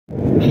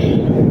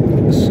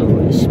So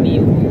it's me,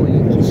 your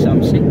boy,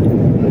 Samson.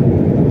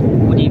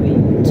 Good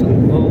evening to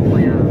all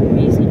my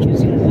amazing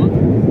choosing one.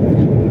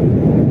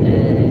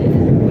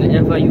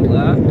 Wherever you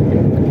are,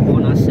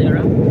 on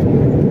Sarah,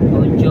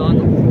 on John,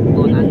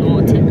 on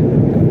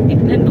Anote,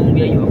 depend on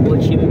where you are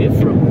watching me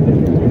from.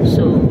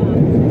 So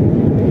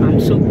I'm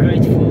so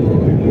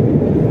grateful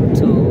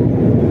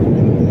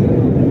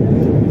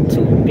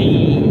to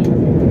be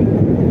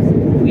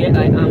where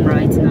I am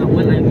right now.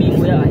 When I mean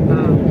where I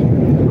am,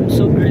 I'm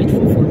so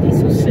grateful for this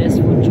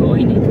successful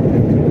journey,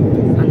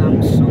 and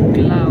I'm so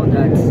glad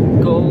that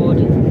God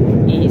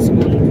is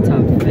on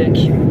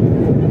perfection,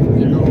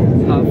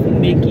 have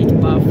made it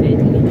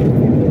perfectly.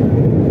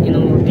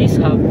 This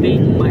have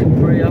been my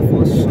prayer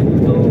for so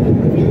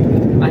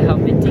long. I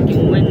have been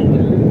thinking, when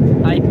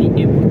will I be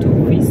able to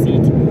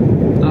visit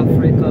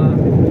Africa?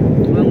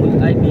 When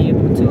will I be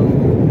able to,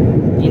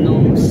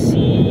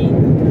 see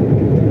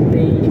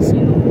things,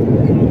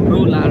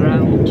 roll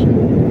around?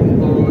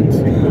 But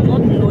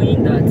not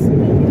knowing that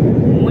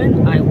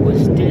when I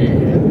was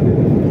there,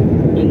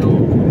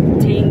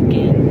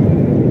 thinking,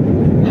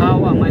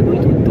 how am I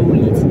going to do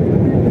it?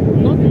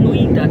 Not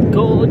knowing that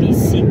God is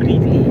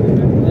secretly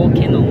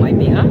working on my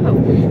behalf.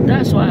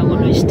 That's why I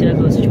always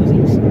tell us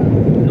choosers,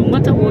 no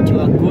matter what you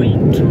are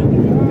going through,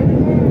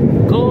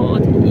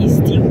 God is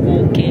still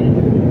working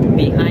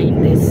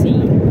behind the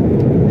scene.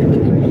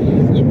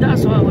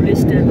 That's why I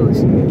always tell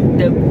us,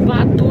 the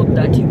battle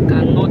that you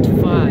cannot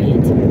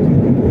fight,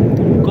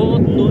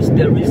 God knows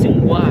the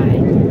reason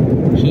why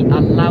He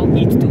allowed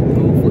it to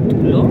go for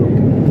too long.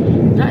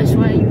 That's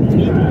why you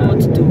need not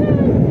to,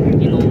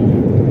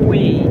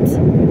 wait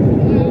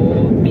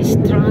or be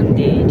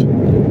stranded,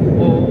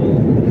 or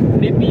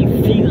maybe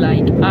feel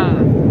like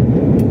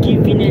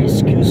giving an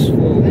excuse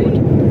for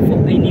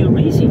any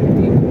reason,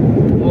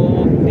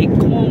 or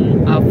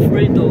become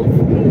afraid of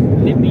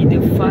maybe the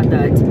fact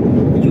that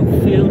you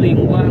fail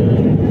in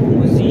one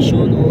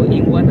position or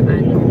in one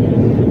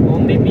angle, or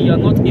maybe you're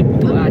not able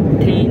to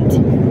attend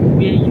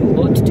where you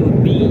ought to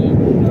be,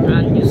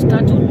 and you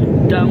start to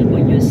look down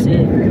on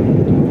yourself.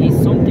 It's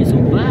something so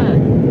bad,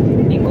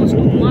 because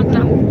no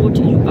matter what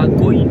you are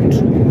going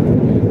through,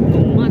 no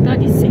matter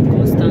the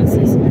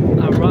circumstances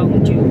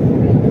around you,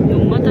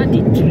 no matter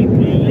the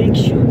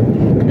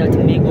tribulation that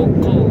may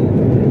occur,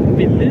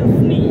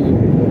 believe me,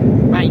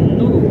 I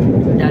know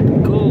that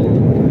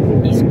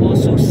God is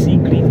also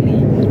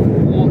secretly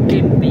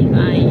working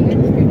behind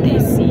the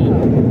scene.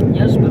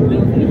 Just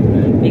believe me,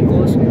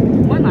 because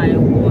when I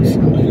was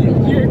in the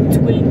year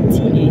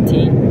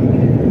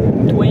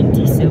 2018,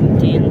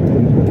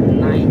 2017,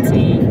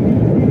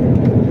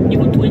 19,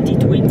 even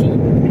 2020,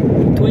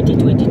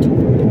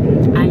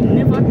 2022, I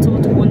never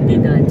thought one day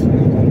that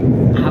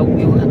I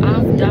will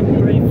have that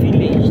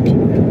privilege,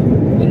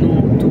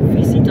 to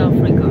visit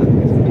Africa.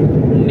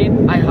 Maybe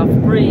I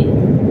have prayed,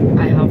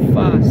 I have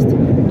fasted,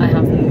 I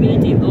have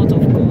made a lot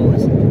of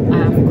calls, I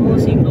have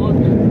called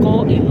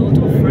a lot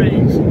of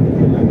friends,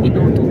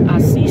 to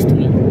assist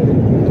me.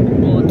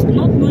 But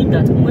not knowing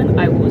that when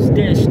I was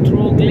there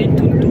struggling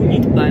to do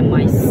it by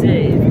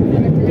myself,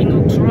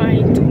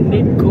 trying to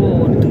make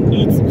God do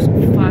it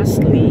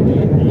fastly,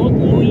 not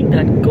knowing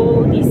that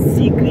God is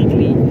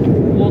secretly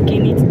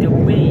working it the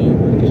way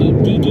He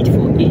did it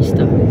for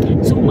Esther.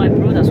 So my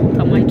brothers, what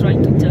am I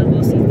trying to tell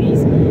us is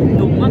this: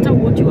 no matter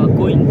what you are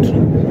going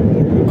through,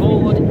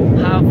 God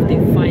have the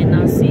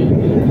final say.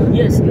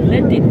 Yes,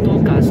 let the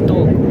talkers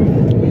talk.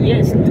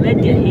 Yes,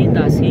 let the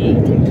haters hate.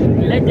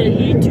 Let them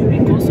hate you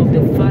because of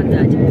the fact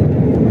that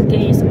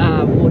things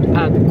are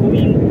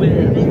going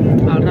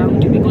well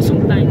around you. Because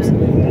sometimes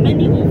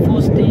many of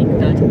us think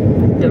that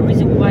the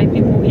reason why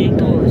people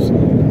hate us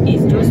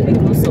is just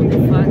because of the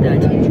fact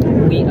that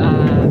we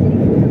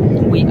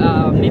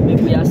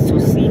are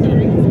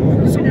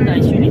succeeding.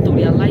 Sometimes you need to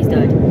realize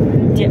that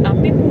there are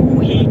people who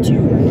hate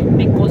you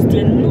because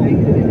they know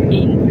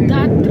in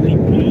that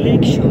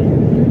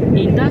tribulation,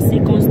 in that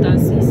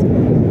circumstances,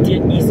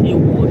 there is a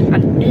word,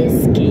 an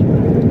escape.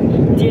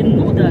 They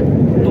know that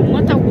no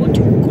matter what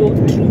you go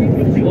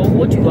through or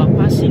what you are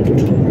passing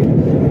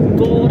through,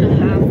 God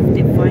have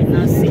the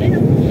final say.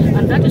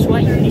 And that is why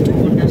you need to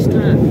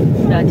understand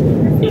that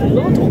a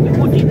lot of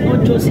people did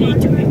not just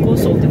hate you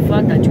because of the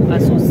fact that you are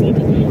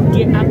succeeding.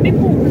 There are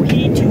people who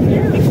hate you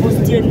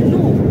because they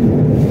know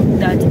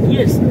that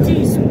yes,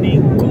 things may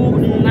go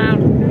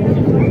narrow,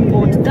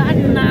 but that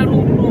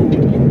narrow road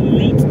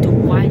leads to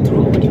wide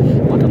road.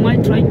 What am I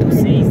trying to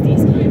say is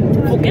this: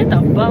 forget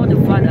about the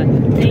fact that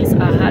things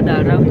are hard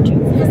around you.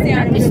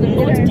 That is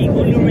not the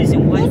only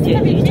reason why they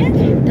hate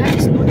you. That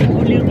is not the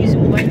only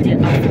reason why they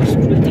are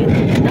frustrated.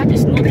 That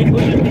is not the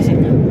only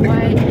reason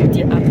why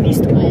they are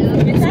pissed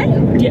off.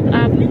 There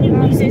are many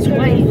reasons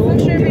why a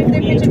lot of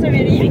people hate you,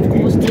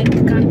 because they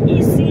can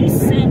easily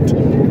send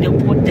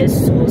the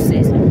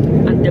sources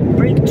and the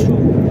breakthrough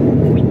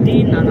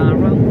within and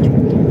around you.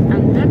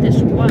 And that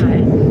is why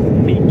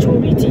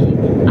majority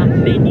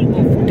and many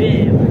of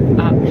them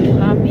are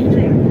unhappy.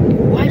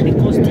 Why?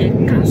 Because they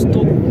can't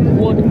stop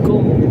what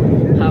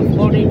God have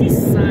already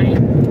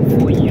signed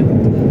for you.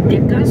 They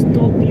can't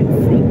stop you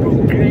from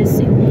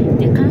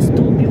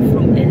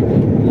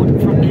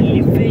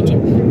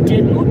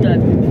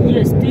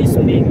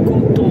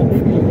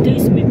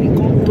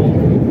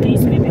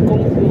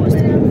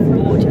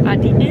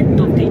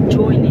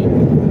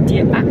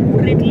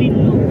already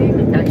know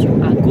that you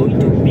are going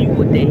to be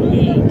with the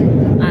head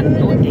and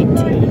not the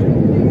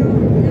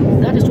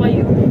tail. That's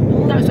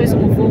why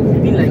some of us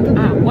will be like,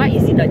 why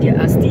is it that they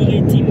are still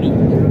hating me?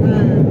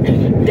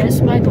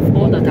 Despite of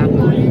all that I'm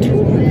going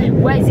through.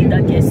 Why is it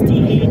that they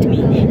still hate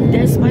me?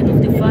 Despite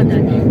of the fact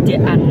that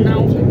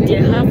they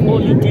have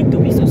all it takes to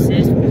be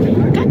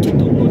successful. Can't you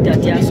know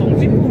that there are some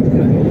people,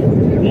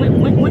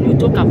 when you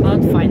talk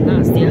about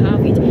finance, they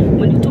have it.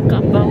 When you talk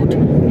about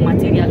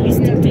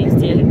materialistic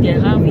things, they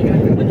have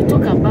it. When you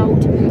talk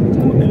about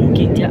good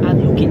looking, they are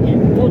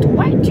looking. But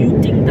why do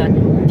you think that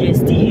they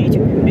still hate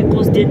you?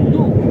 Because they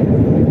know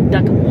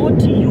that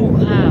what you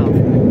have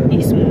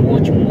is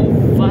much more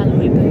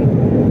valuable,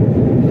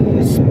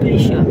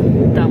 special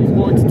than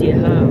what they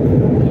have.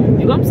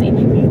 You know what I'm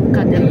saying? Look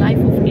at the life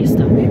of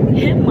Esther.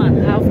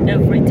 Haman have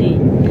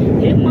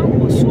everything. Haman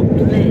was so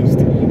blessed.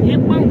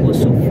 Haman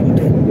was so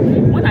fruitful.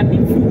 When I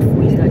mean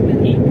fruitful is that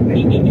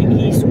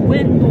he is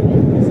well known,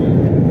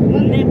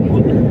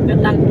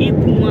 an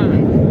able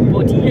man,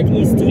 but yet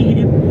he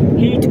still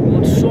hate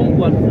what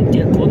someone who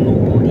they call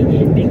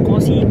nobody,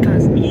 because he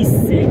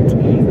set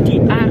the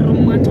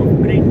aroma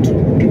of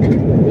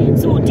breakthrough.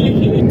 So they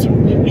hate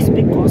you is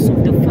because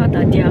of the fact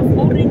that they have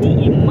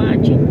already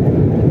imagined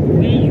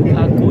where you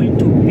are going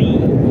to be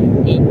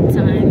in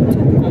time to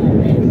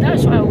come.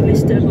 That's why I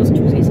always tell us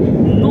to this: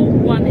 no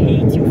one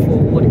hates you for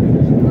what?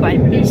 By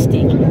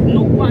mistake.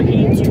 No one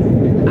hates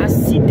you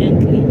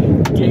accidentally.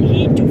 They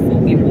hate you for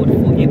a what?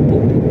 For a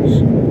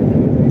purpose.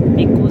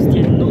 Because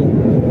they know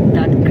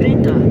that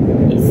greater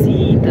is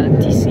he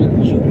that is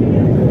in you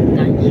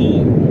than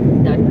he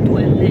that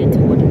dwelleth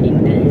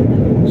in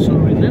them. So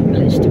remain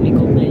blessed. May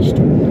God bless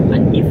you.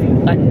 And if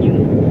you are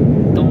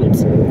new, don't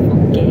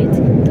forget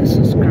to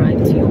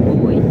subscribe to your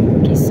boy,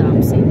 K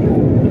Samson.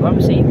 You know what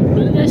I'm saying?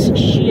 Let's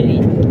share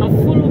it and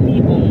follow